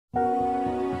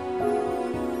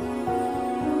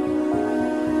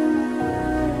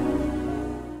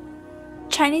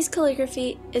Chinese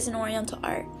calligraphy is an Oriental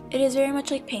art. It is very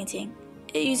much like painting.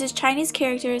 It uses Chinese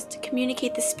characters to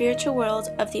communicate the spiritual world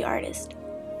of the artist.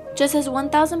 Just as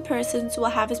 1,000 persons will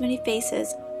have as many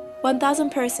faces, 1,000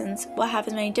 persons will have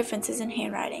as many differences in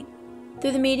handwriting.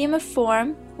 Through the medium of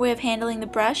form, way of handling the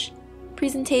brush,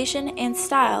 presentation, and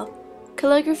style,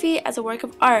 calligraphy as a work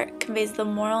of art conveys the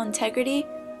moral integrity,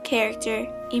 character,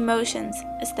 emotions,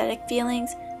 aesthetic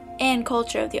feelings, and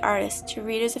culture of the artist to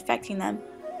readers, affecting them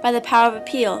by the power of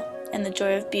appeal and the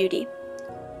joy of beauty.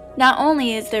 Not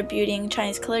only is there beauty in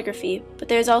Chinese calligraphy, but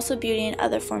there is also beauty in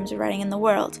other forms of writing in the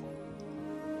world.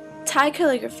 Thai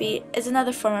calligraphy is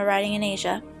another form of writing in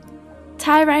Asia.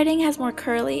 Thai writing has more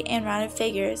curly and rounded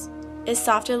figures, is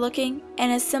softer looking,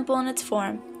 and is simple in its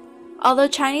form. Although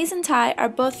Chinese and Thai are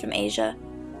both from Asia,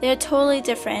 they are totally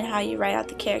different in how you write out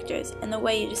the characters and the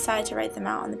way you decide to write them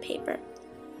out on the paper.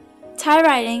 Thai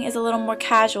writing is a little more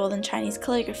casual than Chinese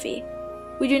calligraphy.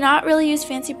 We do not really use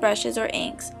fancy brushes or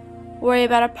inks, worry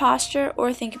about our posture,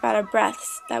 or think about our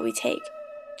breaths that we take.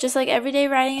 Just like everyday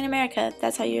writing in America,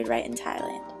 that's how you would write in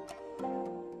Thailand.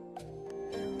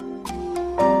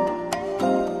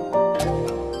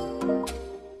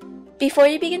 Before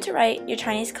you begin to write your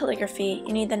Chinese calligraphy,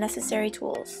 you need the necessary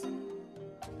tools.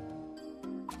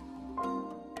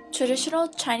 Traditional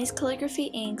Chinese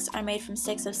calligraphy inks are made from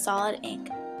sticks of solid ink.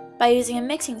 By using a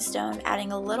mixing stone,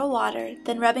 adding a little water,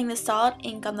 then rubbing the solid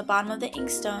ink on the bottom of the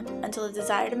inkstone until the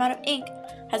desired amount of ink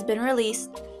has been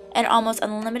released, an almost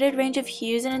unlimited range of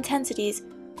hues and intensities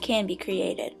can be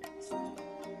created.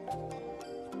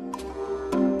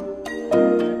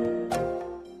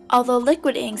 Although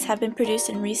liquid inks have been produced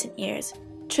in recent years,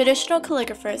 traditional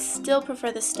calligraphers still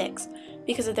prefer the sticks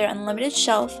because of their unlimited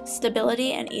shelf,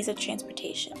 stability, and ease of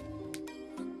transportation.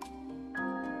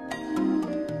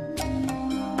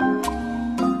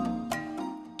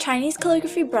 Chinese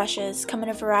calligraphy brushes come in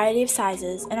a variety of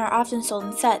sizes and are often sold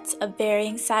in sets of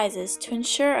varying sizes to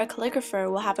ensure a calligrapher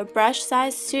will have a brush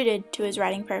size suited to his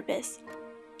writing purpose.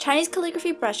 Chinese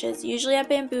calligraphy brushes usually have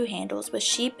bamboo handles with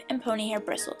sheep and pony hair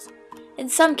bristles. In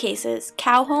some cases,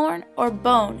 cow horn or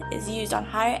bone is used on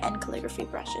higher-end calligraphy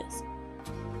brushes.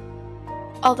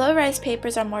 Although rice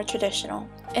papers are more traditional,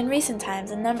 in recent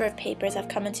times a number of papers have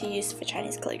come into use for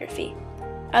Chinese calligraphy.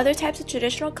 Other types of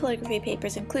traditional calligraphy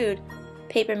papers include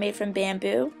paper made from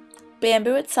bamboo,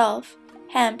 bamboo itself,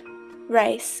 hemp,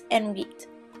 rice, and wheat.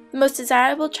 The most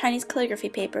desirable Chinese calligraphy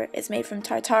paper is made from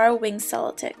Tartaro wing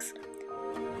cellutex.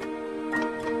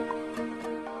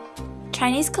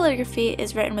 Chinese calligraphy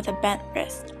is written with a bent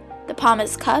wrist. The palm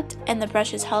is cupped and the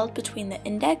brush is held between the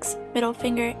index, middle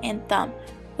finger, and thumb,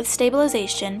 with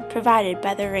stabilization provided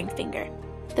by the ring finger.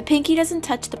 The pinky doesn't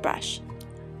touch the brush.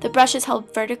 The brush is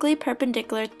held vertically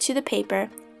perpendicular to the paper,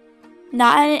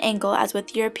 not at an angle as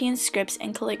with European scripts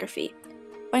and calligraphy.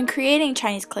 When creating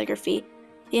Chinese calligraphy,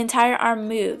 the entire arm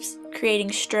moves,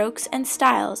 creating strokes and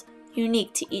styles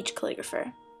unique to each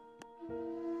calligrapher.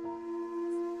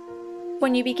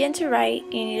 When you begin to write,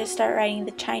 you need to start writing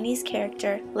the Chinese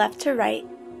character left to right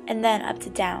and then up to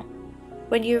down.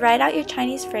 When you write out your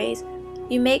Chinese phrase,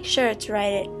 you make sure to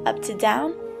write it up to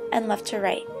down and left to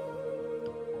right.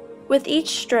 With each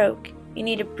stroke, you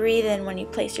need to breathe in when you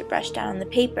place your brush down on the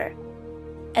paper,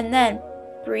 and then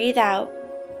breathe out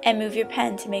and move your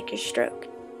pen to make your stroke.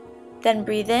 Then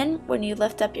breathe in when you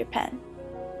lift up your pen.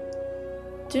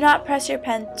 Do not press your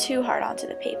pen too hard onto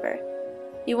the paper.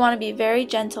 You want to be very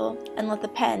gentle and let the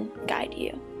pen guide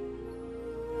you.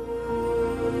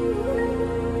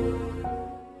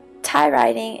 Thai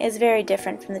writing is very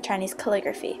different from the Chinese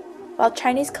calligraphy. While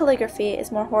Chinese calligraphy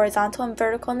is more horizontal and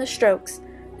vertical in the strokes,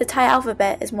 the Thai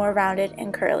alphabet is more rounded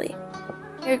and curly.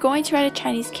 If you're going to write a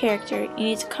Chinese character, you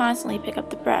need to constantly pick up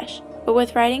the brush. But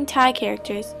with writing Thai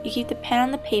characters, you keep the pen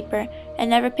on the paper and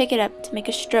never pick it up to make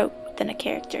a stroke within a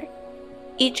character.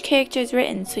 Each character is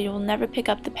written so you will never pick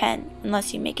up the pen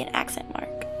unless you make an accent mark.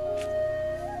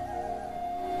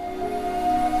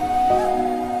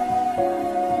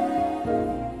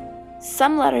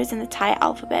 Some letters in the Thai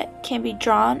alphabet can be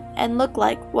drawn and look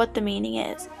like what the meaning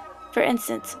is. For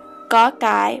instance, Gok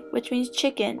Gai, which means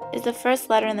chicken, is the first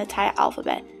letter in the Thai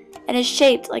alphabet and is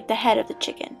shaped like the head of the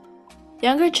chicken.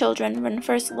 Younger children, when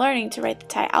first learning to write the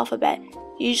Thai alphabet,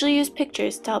 usually use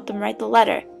pictures to help them write the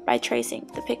letter by tracing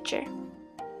the picture.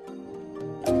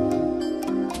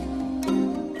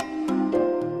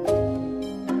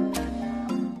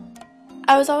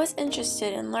 I was always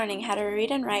interested in learning how to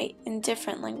read and write in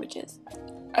different languages.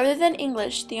 Other than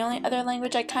English, the only other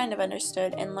language I kind of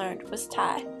understood and learned was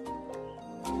Thai.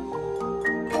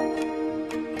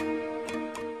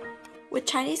 With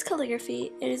Chinese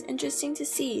calligraphy, it is interesting to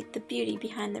see the beauty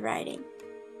behind the writing.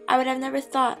 I would have never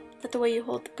thought that the way you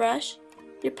hold the brush,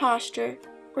 your posture,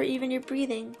 or even your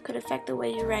breathing could affect the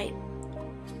way you write.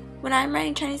 When I am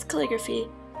writing Chinese calligraphy,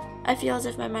 I feel as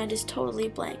if my mind is totally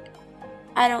blank.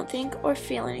 I don't think or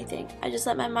feel anything. I just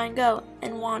let my mind go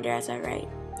and wander as I write.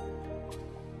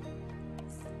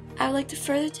 I would like to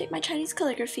further take my Chinese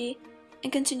calligraphy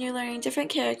and continue learning different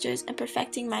characters and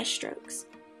perfecting my strokes.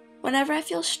 Whenever I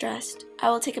feel stressed,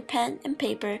 I will take a pen and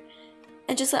paper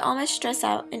and just let all my stress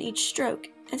out in each stroke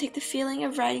and take the feeling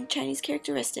of writing Chinese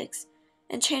characteristics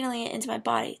and channeling it into my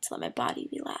body to let my body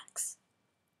relax.